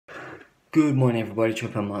Good morning, everybody.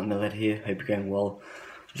 Trip Martin Millett here. Hope you're going well.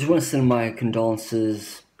 Just want to send my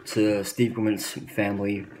condolences to Steve Grimmett's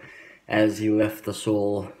family as he left us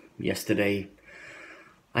all yesterday.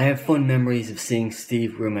 I have fond memories of seeing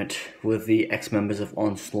Steve Grimmett with the ex-members of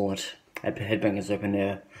Onslaught at Headbangers Open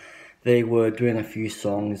Air. They were doing a few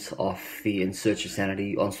songs off the In Search of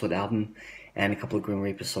Sanity Onslaught album and a couple of Grim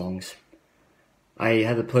Reaper songs. I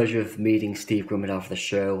had the pleasure of meeting Steve Grimmett after the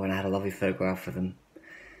show, and I had a lovely photograph with him.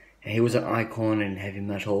 He was an icon in heavy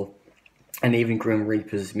metal, and even Grim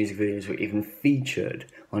Reaper's music videos were even featured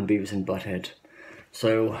on Beavis and Butthead.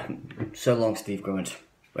 So long, Steve Grimmett.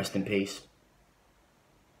 Rest in peace.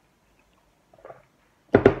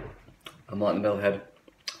 I'm Martin Millhead.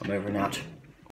 I'm over and out.